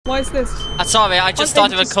Why is this? Sorry, I just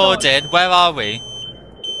started recording. Where are we?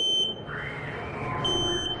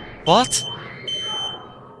 What?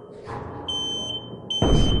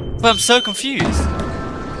 Well, I'm so confused.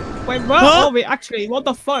 Wait, where are we actually? What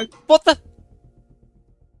the fuck? What the?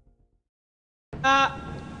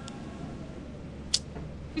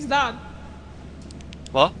 Who's that?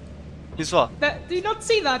 What? Who's what? Do you not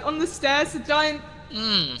see that on the stairs? The giant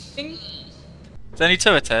thing? Is there any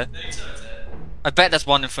turret here? I bet there's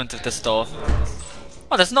one in front of this door.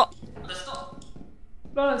 Oh, there's not.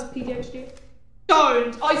 No, that's PTSD.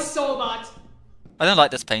 Don't! I saw that! I don't like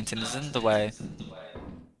this painting. It's in the way.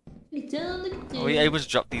 Are we able to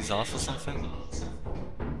drop these off or something?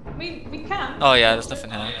 We can. Oh yeah, there's nothing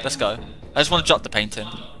here. Let's go. I just want to drop the painting.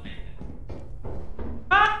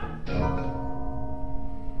 Ah!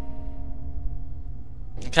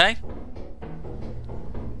 Okay.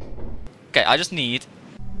 Okay, I just need...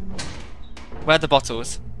 Where are the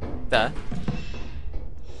bottles? There.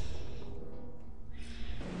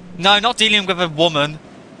 No, not dealing with a woman.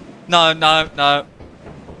 No, no, no.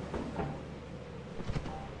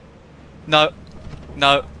 No.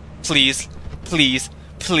 No. Please. Please.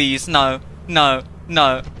 Please. No. No.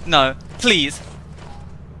 No. No. Please.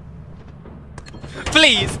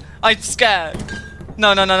 Please. I'm scared.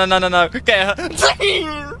 No, no, no, no, no, no, no. Get her. Please.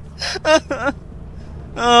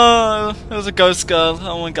 Oh, it was a ghost girl.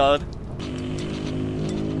 Oh my god.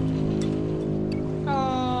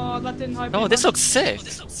 Oh, that didn't help. Oh, this looks sick.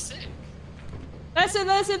 There's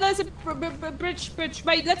a bridge.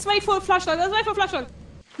 Wait, let's wait for a flashlight.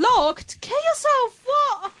 Locked? Kill yourself.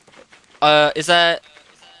 What? Is there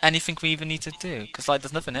anything we even need to do? Because, like,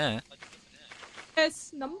 there's nothing here.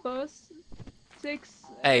 There's numbers. 6,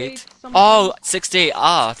 8. something. Oh, 68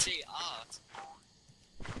 art.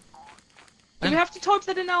 Do we have to type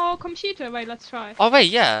that in our computer? Wait, let's try. Oh,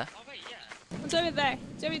 wait, yeah. It's over there.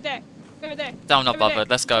 It's over there. Over there. I'm not Over bothered. there.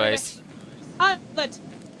 Let's go, Over Ace. there. But.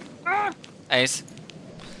 Ace.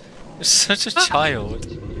 You're such a child.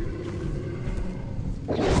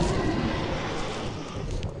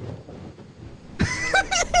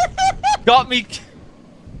 Got me.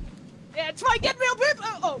 Yeah, try and get me a whip.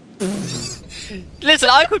 Oh. Listen,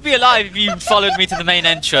 I could be alive if you followed me to the main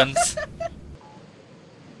entrance.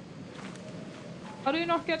 How do you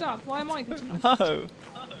not get up? Why am I getting up? No.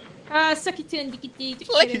 Suck it in, dick it.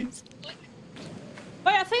 Please.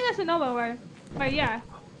 Wait, I think there's another way. Wait, yeah.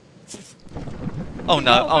 Oh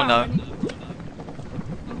no, oh no.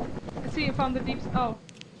 I see you found the deep. Oh.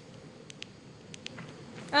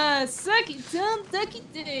 Suck it down, duck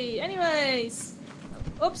it day. Anyways.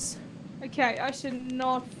 Oops. Okay, I should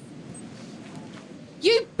not.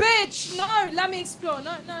 You bitch! No, let me explore.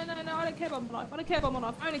 No, I don't care about my life. I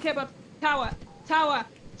only care about tower.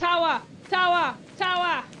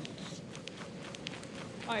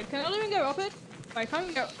 Alright, can I even go up it? Wait, can't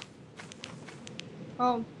even go.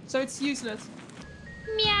 Oh, so it's useless.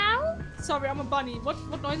 Meow. Sorry, I'm a bunny. What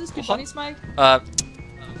noises do bunnies make? I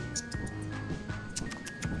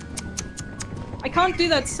can't do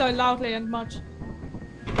that so loudly and much.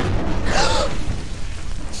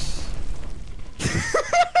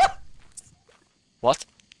 What?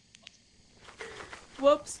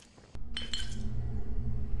 Whoops.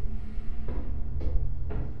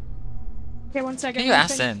 Okay, 1 second. Can you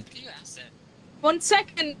ask in? 1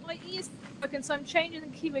 second. My E is broken, so I'm changing the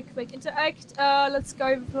keyword quick. Interact. Let's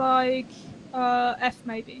go with like F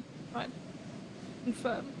maybe. Right.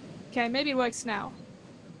 Confirm. Okay, maybe it works now.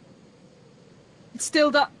 It's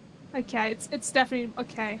still the. Okay, it's definitely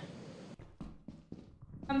okay.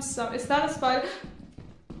 I'm sorry. Is that a spider?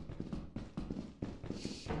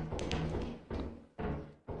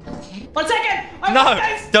 One second! No!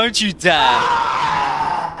 Don't you dare!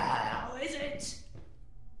 How is it?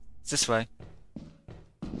 It's this way.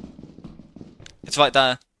 It's right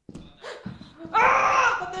there.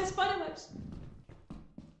 But there's spider webs.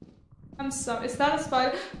 I'm sorry. Is that a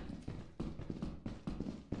spider?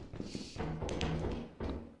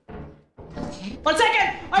 One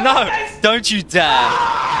second! No! Don't you dare!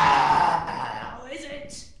 How is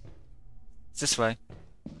it? It's this way.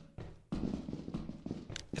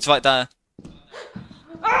 It's right there.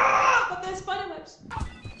 But there's spider webs.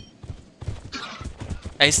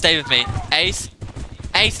 Ace, stay with me. Ace!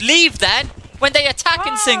 Ace, leave then! When they attack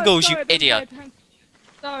in singles, sorry, you idiot!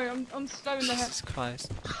 Sorry, I'm slow in the head. Jesus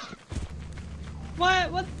Christ. Where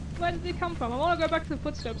did they come from? I want to go back to the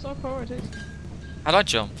footsteps. Our priorities. How do I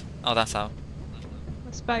jump? Oh, that's how.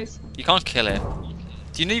 The space. You can't kill it.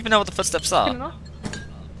 Do you even know what the footsteps are?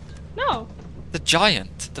 No. The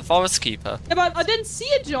giant. The forest keeper. Yeah, but I didn't see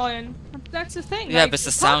a giant. That's the thing. Yeah, like, but it's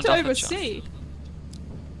the sound hard of to a giant. oversee.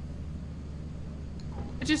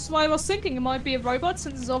 Just why I was thinking it might be a robot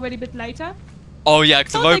since it's already a bit later. Oh yeah,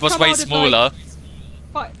 because the Thought they robot's come way out at, smaller.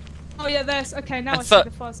 like, oh yeah, there's okay. Now I see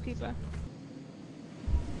the fast keeper.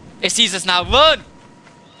 It sees us now. Run!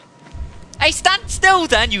 Hey, stand still,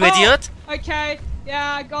 then, you idiot! Okay.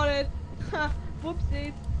 Yeah, I got it.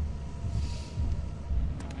 Whoopsies.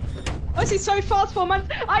 Oh, he's so fast for a man.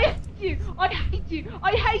 I hate you. I hate you.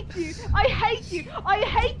 I hate you. I hate you. I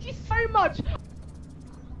hate you so much.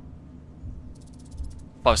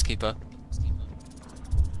 Fast keeper.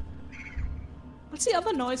 What's the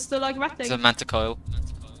other noise? The like rat thing. It's a manticore.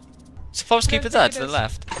 Is the forest keeper there to the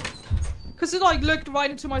left? Because it like looked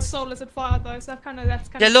right into my soul as it fired though, so that's kind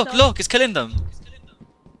Yeah, of. look, look, it's killing them.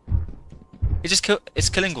 It just it's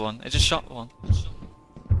killing one. It just shot one.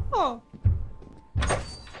 Oh.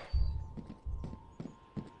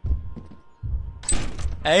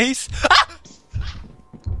 Ace. Ah!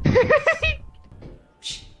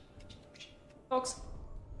 Fox.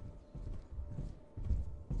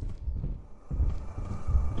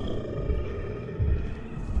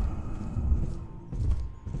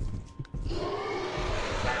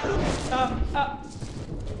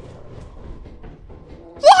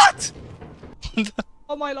 What?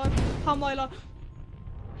 Oh my lord. Oh my lord.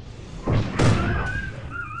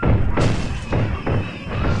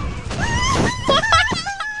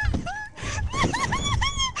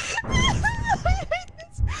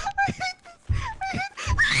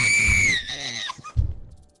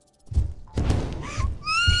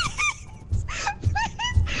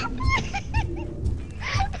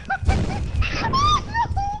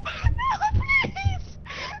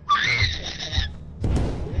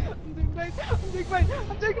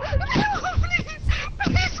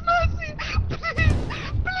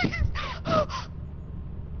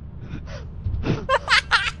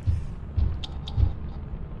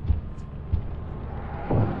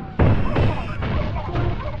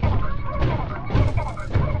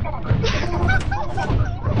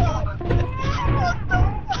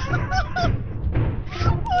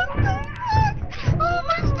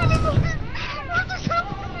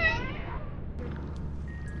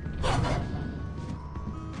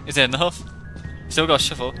 Is it enough? Still got a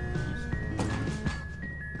shovel.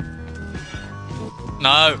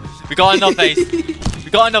 No, we got enough, Ace.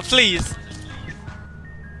 We got enough, please.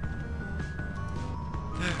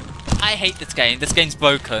 I hate this game. This game's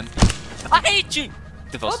broken. I hate you.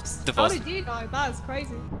 Divorce. Oops. Divorce. How did you die? That's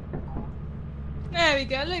crazy. There we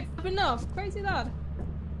go. Look, enough. Crazy that.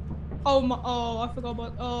 Oh my. Oh, I forgot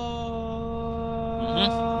about.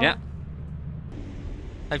 Oh. Yeah.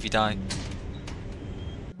 Hope you die.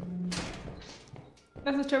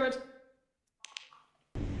 That's a turret.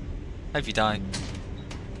 Hope you die.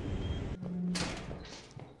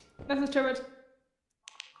 That's a turret.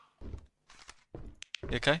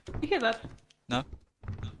 You okay? You hear that? No.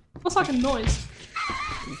 What's like a noise?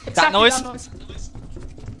 That noise? That noise.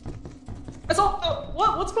 It's all.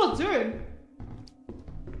 What's Blood doing?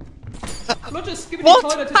 Blood just skipping the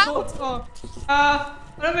toilet to thoughts. Oh. I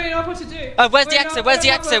don't really know what to do. Oh, where's the exit? Where's the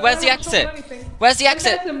exit? Where's the exit? Where's the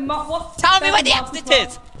exit? Tell me where the exit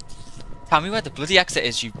is! Tell me where the bloody exit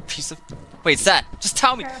is, you piece of... Wait, it's there. Just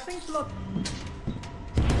tell me. Okay, I think Blood.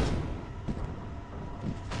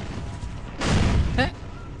 Okay.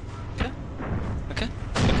 Okay. Okay.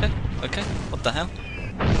 Okay. Okay. What the hell?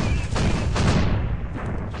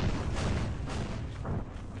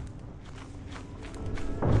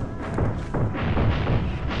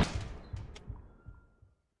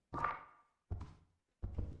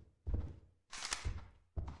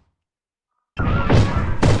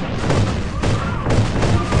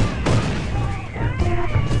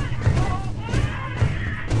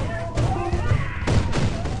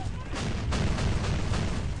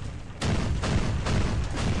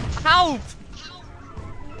 Help!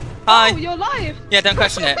 Hi. Oh, you're alive! Yeah, don't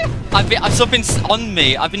question it. I've something on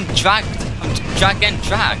me. I've been dragged. I'm getting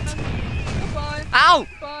dragged. Goodbye. Ow!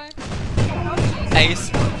 Bye. Oh,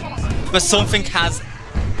 Ace. But something has...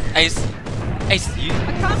 Ace. Ace, you... I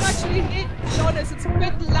can't actually hear you, to be honest. It's a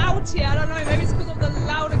bit loud here. I don't know. Maybe it's because of the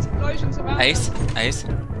loud explosions around Ace. us. Ace.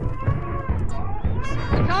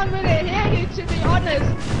 I can't really hear you, to be honest.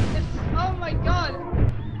 It's, oh my god.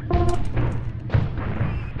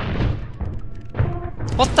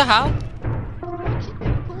 What the hell? I keep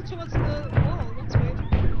getting pulled towards the wall. That's weird.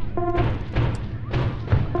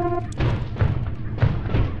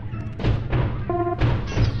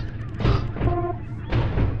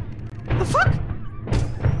 The fuck?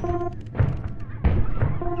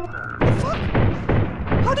 The fuck?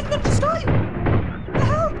 How did Blood just die? The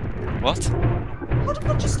hell? What? How did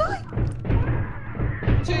Blood just die?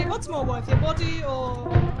 Gee, what's more worth, your body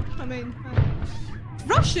or... I mean...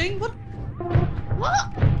 Rushing? What?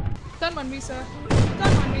 What? Don't mind me, sir. Don't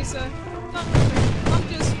mind me, sir. Don't mind me. I'm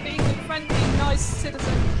just being a friendly, nice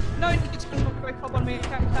citizen. No need to come quick up on me.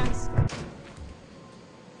 Okay, thanks.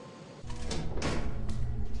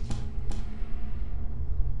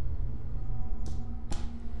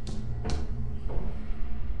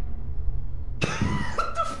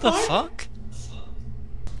 What the fuck?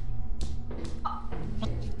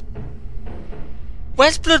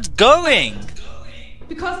 Where's blood going?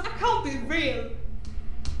 Because that can't be real.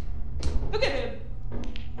 Look at him.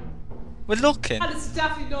 We're looking. That is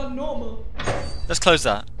definitely not normal. Let's close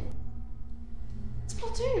that. It's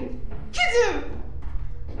Platoon. Kill him.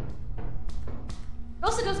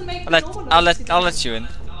 Also doesn't make I'll let you in.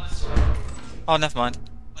 Oh, never mind.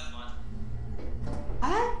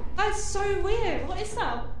 That's so weird. What is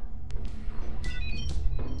that?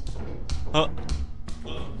 Oh,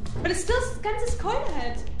 But it still scans his coin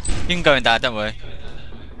ahead. you can go in there. Don't worry.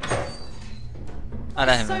 I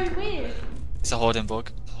let him So in. weird. It's a hoarding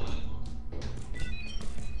bug.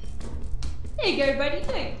 Here you go, buddy.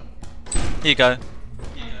 Think. Here you go.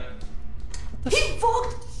 He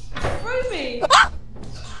walked through me.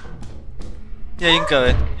 Yeah, you can go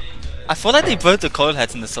in. I feel like they broke the coil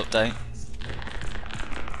heads in this update.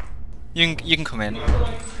 You can come in.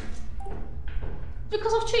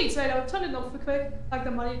 Because of cheats, right? I'll turn it off quick, like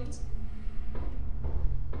the money.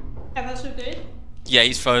 Yeah, that should do it. Yeah,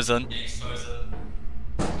 he's frozen.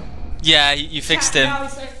 Yeah, you fixed him. Now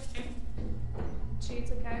he's like,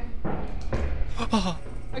 cheats, okay.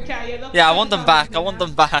 Okay, yeah. That's Yeah, I want them back. I want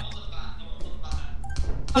them back.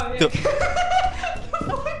 Oh, yeah.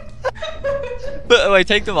 But wait,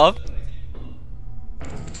 take them off.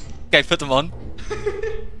 Okay, put them on.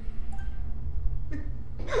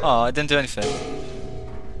 Oh, I didn't do anything.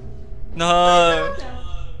 No.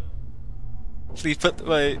 Please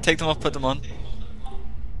take them off, put them on.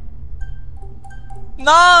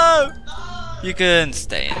 No! You can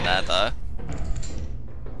stay in there though.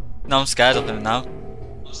 No, I'm scared of him now.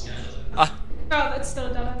 Ah, Oh, that's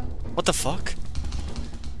still done. what the fuck?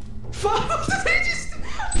 What did he just...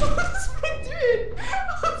 What was he doing?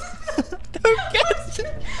 Don't get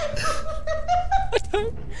it. I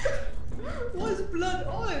don't. What's blood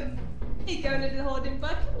on? Here you go, little hoarding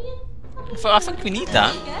bug. Come here. I think we need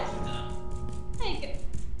that. There you go.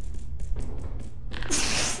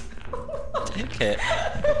 Take it.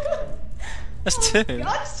 That's two.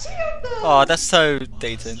 God, shield them! Oh, that's so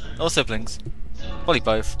dating. Or siblings. Probably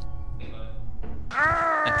both.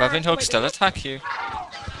 And Bevin Hook still attack you.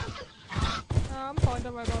 I'm fine,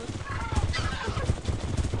 don't worry about it.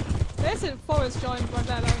 There's a forest giant right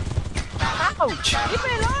there, though. Ouch! Leave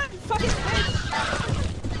me alone, fucking bitch!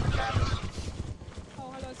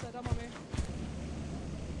 Oh, hello, sir, don't mind me.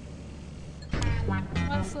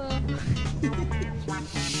 That's,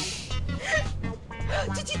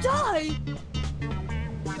 Did you die?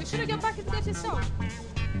 Wait, should I go back and get his song? I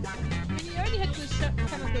mean, you only had to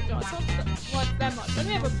chemical jar. It's not like that much. I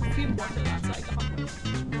only have a perfume bottle that's like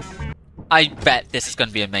 100. I bet this is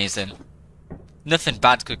gonna be amazing. Nothing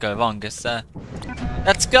bad could go wrong, is there?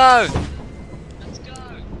 Let's go!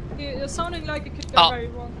 You're sounding like it could go very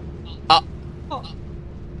wrong. Oh.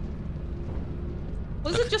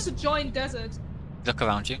 Was it just a giant desert? Look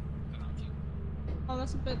around you. Oh,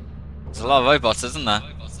 that's a bit... There's a lot of robots, isn't there?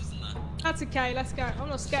 That's okay, let's go. I'm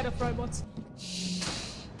not scared of robots.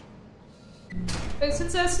 But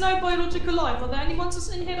since there's no biological life, are there any monsters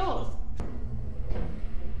in here at all?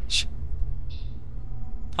 Shh.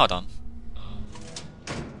 Hold on.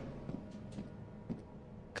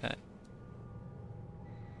 Okay.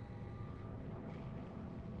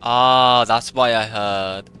 Ah, that's why I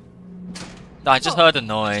heard. No, I just heard a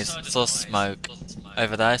noise. Saw smoke.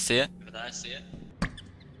 Over there, see it?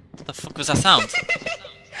 What the fuck was that sound?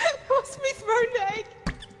 What's me thrown the egg?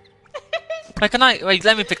 Wait,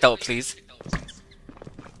 let me pick that up, please.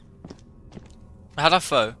 How do I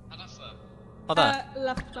throw? Oh, there.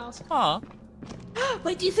 Left mouse. Aw.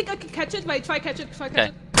 Wait, do you think I can catch it? Wait, try catch it, try catch Okay.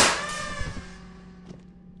 it.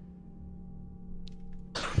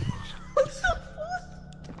 What the fuck?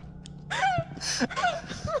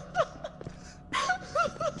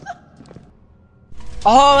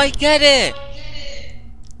 Oh, I get it!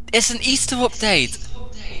 It's an Easter update!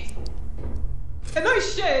 No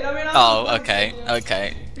shit, I mean... Oh, okay,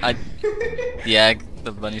 okay. Yeah,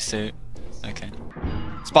 the bunny suit. Okay.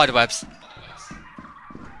 Spider webs.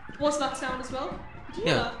 What's that sound as well? Did you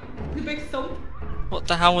hear Yeah. that? The big thump? What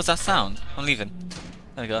the hell was that sound? I'm leaving.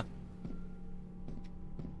 There we go.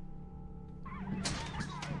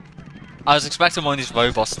 I was expecting one of these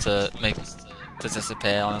robots to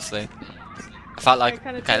disappear, honestly. felt like.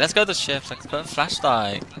 Okay, let's go to the ship. Let's put a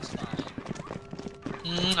flashlight.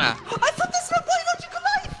 I thought this was biological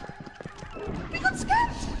life! We got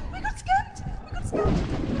scammed! We got scammed! We got scammed!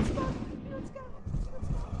 We got scammed! We got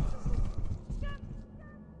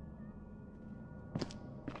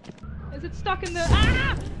scammed! Is it stuck in the...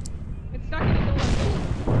 Ah! It's stuck in the door.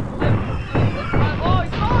 Oh,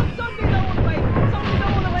 it's on! Somebody don't want to wait! Somebody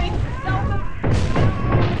don't want to wait! Help them!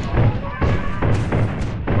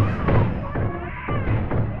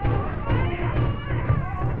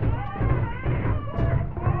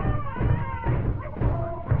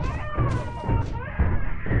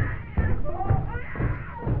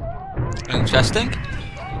 Interesting.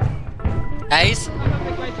 Ace. I'm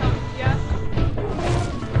having a great time, yeah.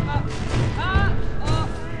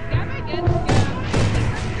 Scam again, scam.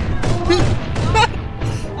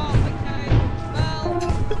 Oh, okay. Well,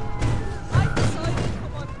 I decided for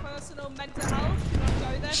my personal mental health to not go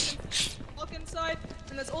there. Look inside,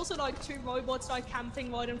 and there's also like 2 robots like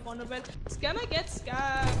camping right in front of it. Scammer gets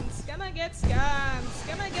scammed. Scammer gets scammed.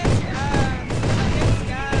 Scammer gets scammed. Scammer gets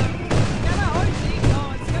scammed. Scammer, oh dear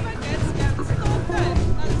God. Scammer gets scammed. This is all good.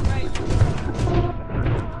 That's great.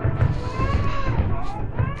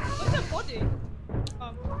 What's that body?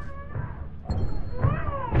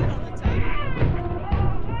 Get on the table.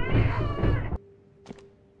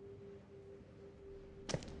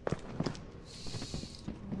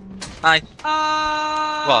 Hi.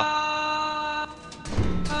 What?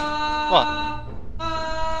 What?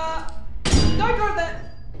 Don't go there.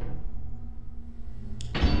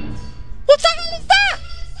 What the hell is that?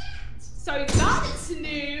 So that's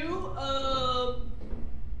new. What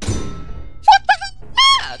the hell is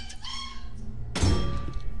that?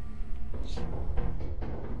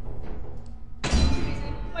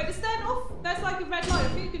 Wait, is that off? That's like a red light. I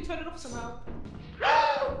think you can turn it off somehow.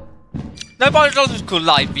 No biological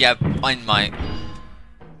life, yeah, mine might.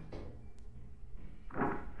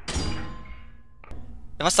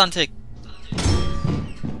 If I stand here.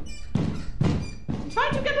 I'm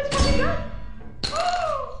trying to get this fucking gun.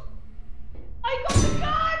 I got the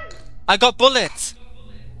gun. I got bullets.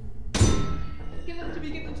 Give them to me.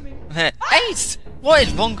 Give them to me. Here. Ace! What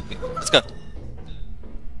is wrong with me? Let's go.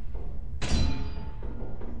 Give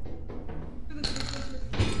them to me.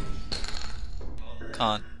 Give them to me.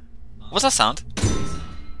 Can't. What's that sound?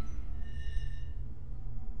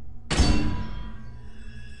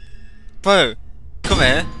 Bro, come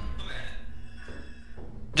here.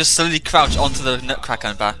 Just slowly crouch onto the nutcracker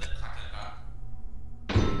and back.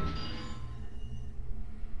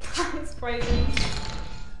 That's crazy.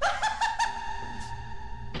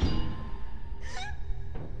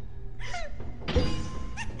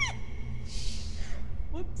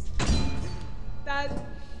 Whoops. That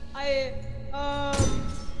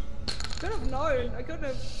could have known. I couldn't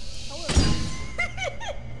have.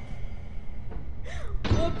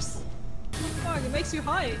 Whoops. Oh, it makes you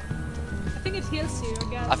high. I think it heals you,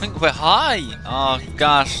 I guess. I think we're high. Oh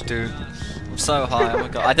gosh, dude. I'm so high. Oh my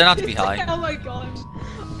god. I don't have to be high. Oh my god.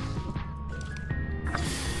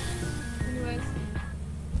 Anyways.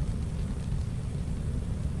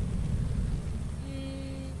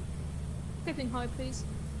 Getting high, please.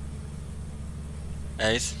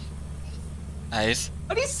 Ace. Ace.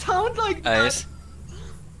 What do you sound like Ace.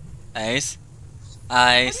 that? Ace.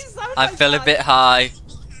 Why Ace. do you sound I like feel that? a bit high.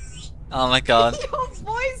 Oh my god. Your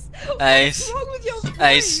voice. Ace. What's wrong with your voice?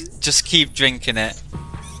 Ace, just keep drinking it.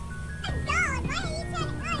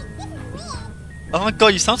 Oh my god,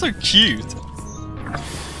 you sound so cute.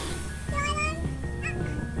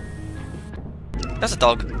 That's a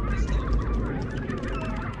dog.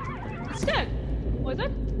 It's dead. Was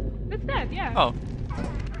it? It's dead, yeah. Oh.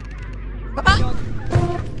 Oh my god.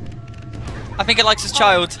 I think it likes its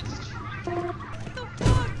child.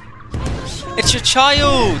 It's your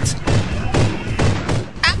child!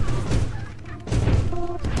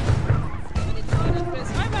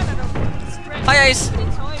 Hi Ace!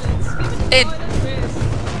 In!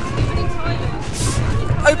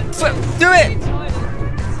 Oh, do it!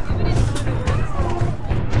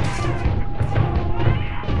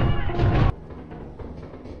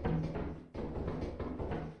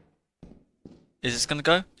 Is this gonna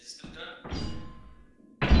go?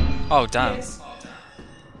 Oh damn. Yes.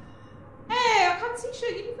 Hey, I can't see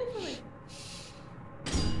shit. You can play for me.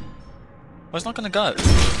 Well, it's not gonna go.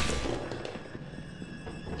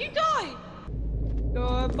 You die!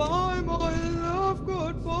 Goodbye, my love,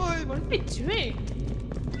 goodbye. What are they doing?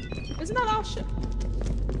 Isn't that our shit?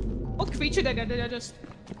 What creature did I just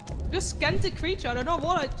scanned the creature? I don't know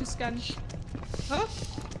what I just scanned. Huh?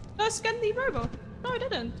 Did I scan the robot? No, I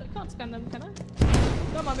didn't. I can't scan them, can I?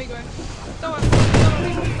 Don't mind me going. Don't mind me.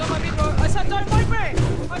 Don't mind me going. I said don't mind me.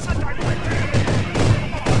 I said don't mind me.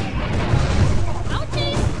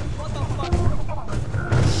 Ouchie! What the fuck?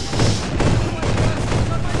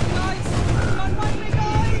 Don't mind me, guys. Don't mind me,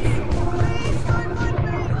 guys. Please don't mind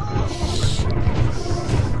me.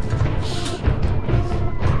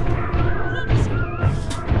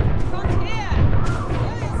 Can't hear.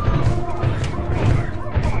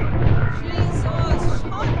 Jesus,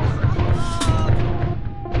 shut up.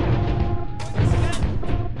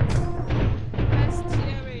 Best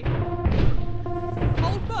theory.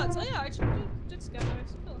 Old butts. Oh yeah, I actually did scare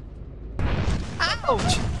those. Cool.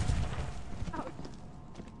 Ouch!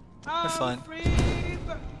 I'm We're fine. free,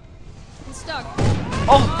 but I'm stuck.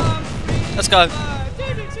 Oh! I'm free, Let's go.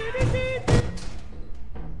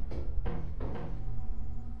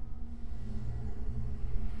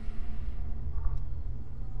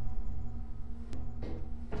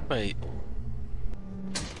 Wait.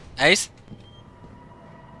 Ace?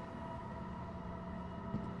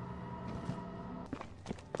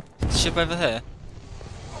 Ship over here?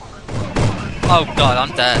 Oh god,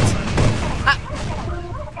 I'm dead. Ah.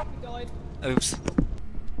 We died. Oops.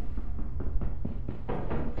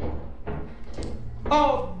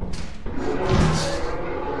 Oh!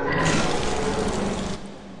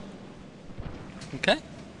 Okay.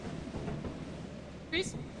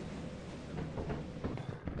 Please.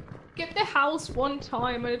 Get the house one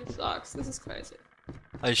time and it sucks. This is crazy.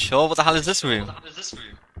 Are you sure? What the hell is this room?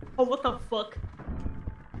 Oh, what the fuck?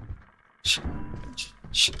 Shh. Shh.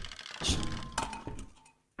 Shh.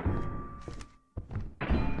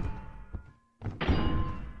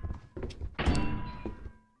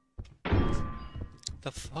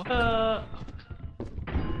 The fuck?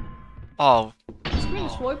 Oh. The screen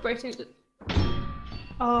is vibrating.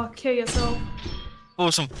 Oh, kill yourself. Oh,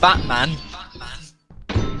 some Batman.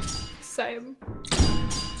 Same.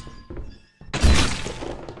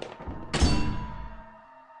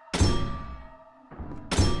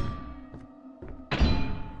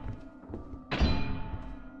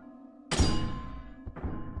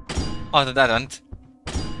 Oh, the dead end.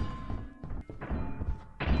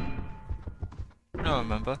 I don't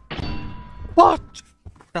remember. What?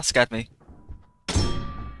 That scared me.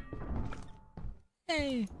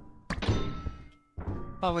 Hey.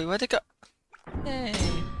 Oh wait, where'd it go? Hey.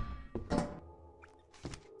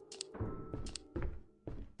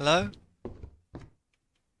 Hello?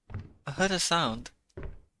 I heard a sound.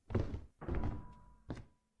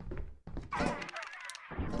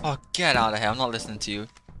 Oh, get out of here. I'm not listening to you.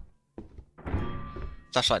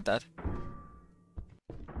 Flashlight dead.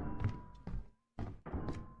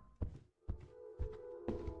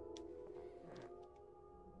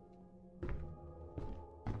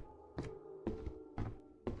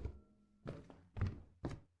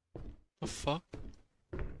 The fuck?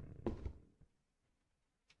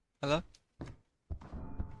 Hello?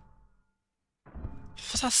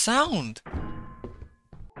 What's that sound?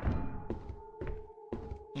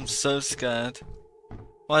 I'm so scared.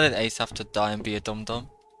 Why did Ace have to die and be a dum-dum?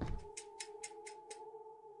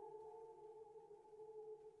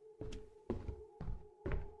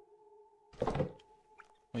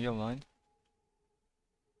 Oh, you're mine.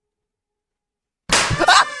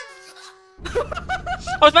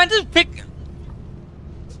 I was meant to pick.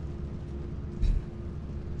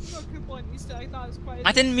 Oh, good point, Easter egg. That was crazy.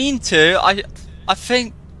 I didn't mean to. I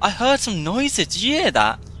think I heard some noises. Did you hear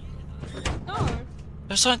that? No.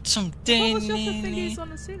 There's like some What ding. was just the thingies on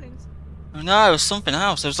the ceilings? No, it was something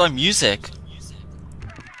else. It was like music.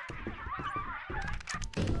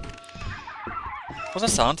 What's that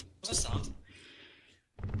sound?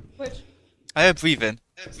 Which? I heard breathing.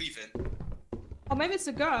 Oh, maybe it's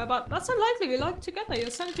a girl, but that's unlikely. We like together. Your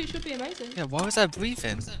sanity should be amazing. Yeah, why was I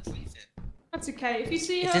breathing? That's okay. If you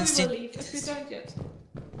see It her, didn't we seem- will leave. If we don't yet.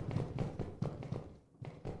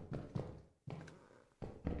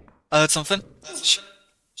 I heard something. Shh.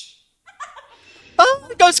 Ah,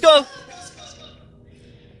 ghost girl!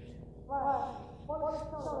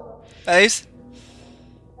 Ace?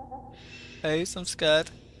 Ace, I'm scared.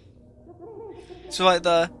 It's right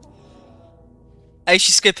there. Ace,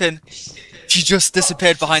 she's skipping. She just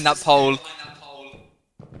disappeared behind that pole.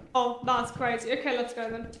 Oh, that's crazy. Okay, let's go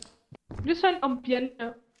then. Just heard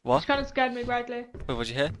ambiente. What? Which kind of scared me greatly. Wait, what'd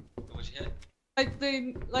you hear? Like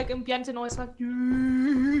the ambiente noise, like.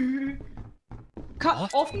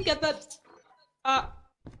 What? Often get that.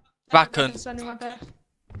 Raccoon. Standing right there.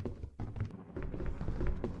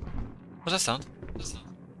 What's that sound?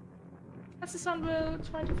 That's the sound we're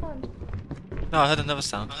trying to find. No, I heard another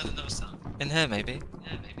sound. In here, maybe?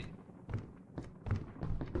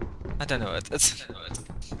 I don't know what it is.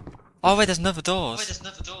 Oh wait, there's another doors. Please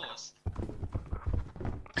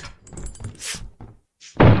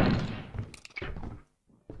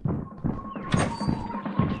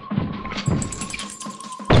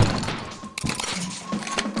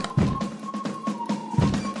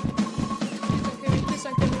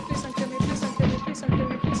don't kill me, please don't kill me, please don't kill me, please don't kill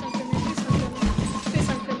me, please don't kill me, please don't kill me, please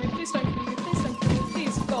don't kill me, please don't kill me, please don't kill me,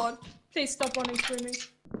 please God, please stop running through me.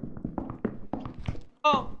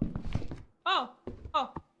 Oh. Oh. Oh.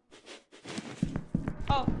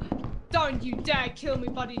 Oh. Don't you dare kill me,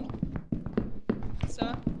 buddy.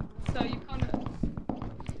 Sir, you can't.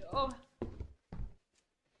 Oh.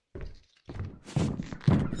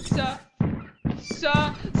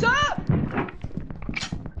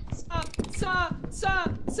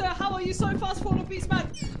 Sir, how are you so fast for a beast,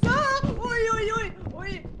 man? Sir!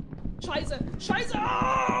 Oi! Scheiße!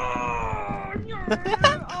 Oh, no!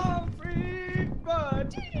 Oh, free bird!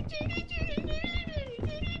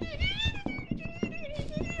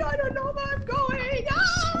 I don't know where I'm going! Ah!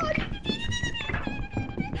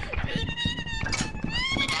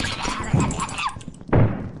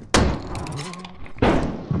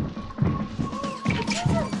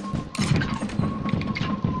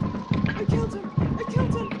 I killed him!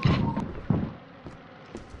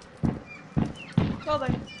 Well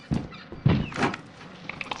then.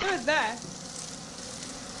 They're there.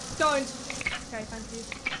 Don't. Okay, thank you.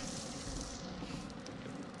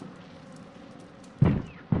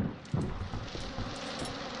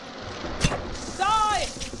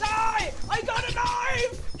 Die! I got a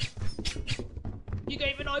knife! You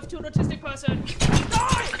gave a knife to an autistic person.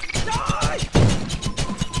 Die!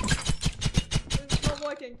 It's not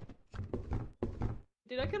working.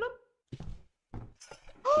 Did I kill him?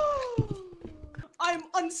 I'm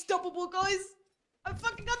unstoppable, guys! I'm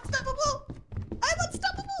fucking unstoppable! I'm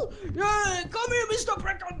unstoppable! Yeah, come here, Mr.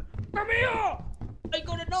 Brecken! Come here! I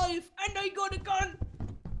got a knife and I got a gun!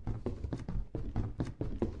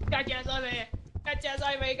 Get your ass over here!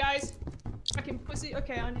 Guys! Fucking pussy.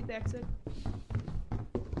 Okay, I need the exit.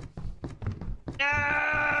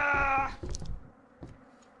 Ah!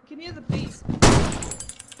 I can hear the beast.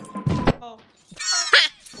 Oh.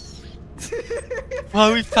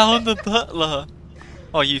 Well, we found the butler.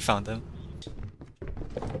 Oh, you found him.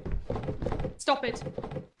 Stop it.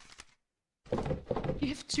 You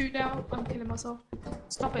have two now. I'm killing myself.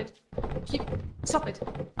 Stop it. Stop it.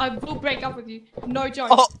 I will break up with you. No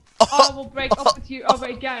joke. I will break up with you over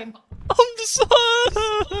a game. I'm sorry.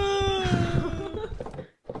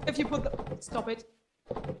 If you put the... Stop it.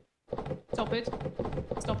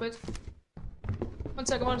 1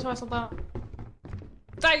 second, I want to try something out.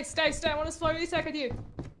 Stay. I want to slowly second you.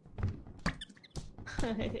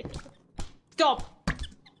 Stop.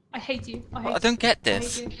 I hate you. I don't get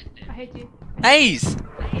this. I hate you. Ace!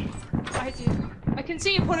 I hate you. I can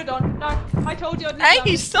see you put it on. No, I told you I didn't.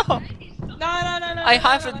 Ace, stop! No. I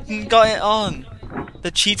haven't got it on. The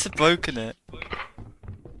cheats have broken it.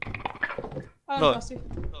 Oh, Look. nasty.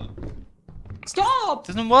 Stop!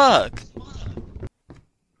 Doesn't work.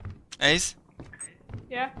 Ace?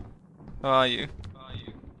 Yeah. Where are you?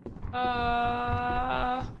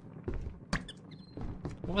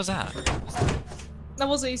 What was that? That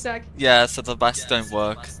was Easter egg. Yeah, so the bats don't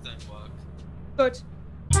work. Good.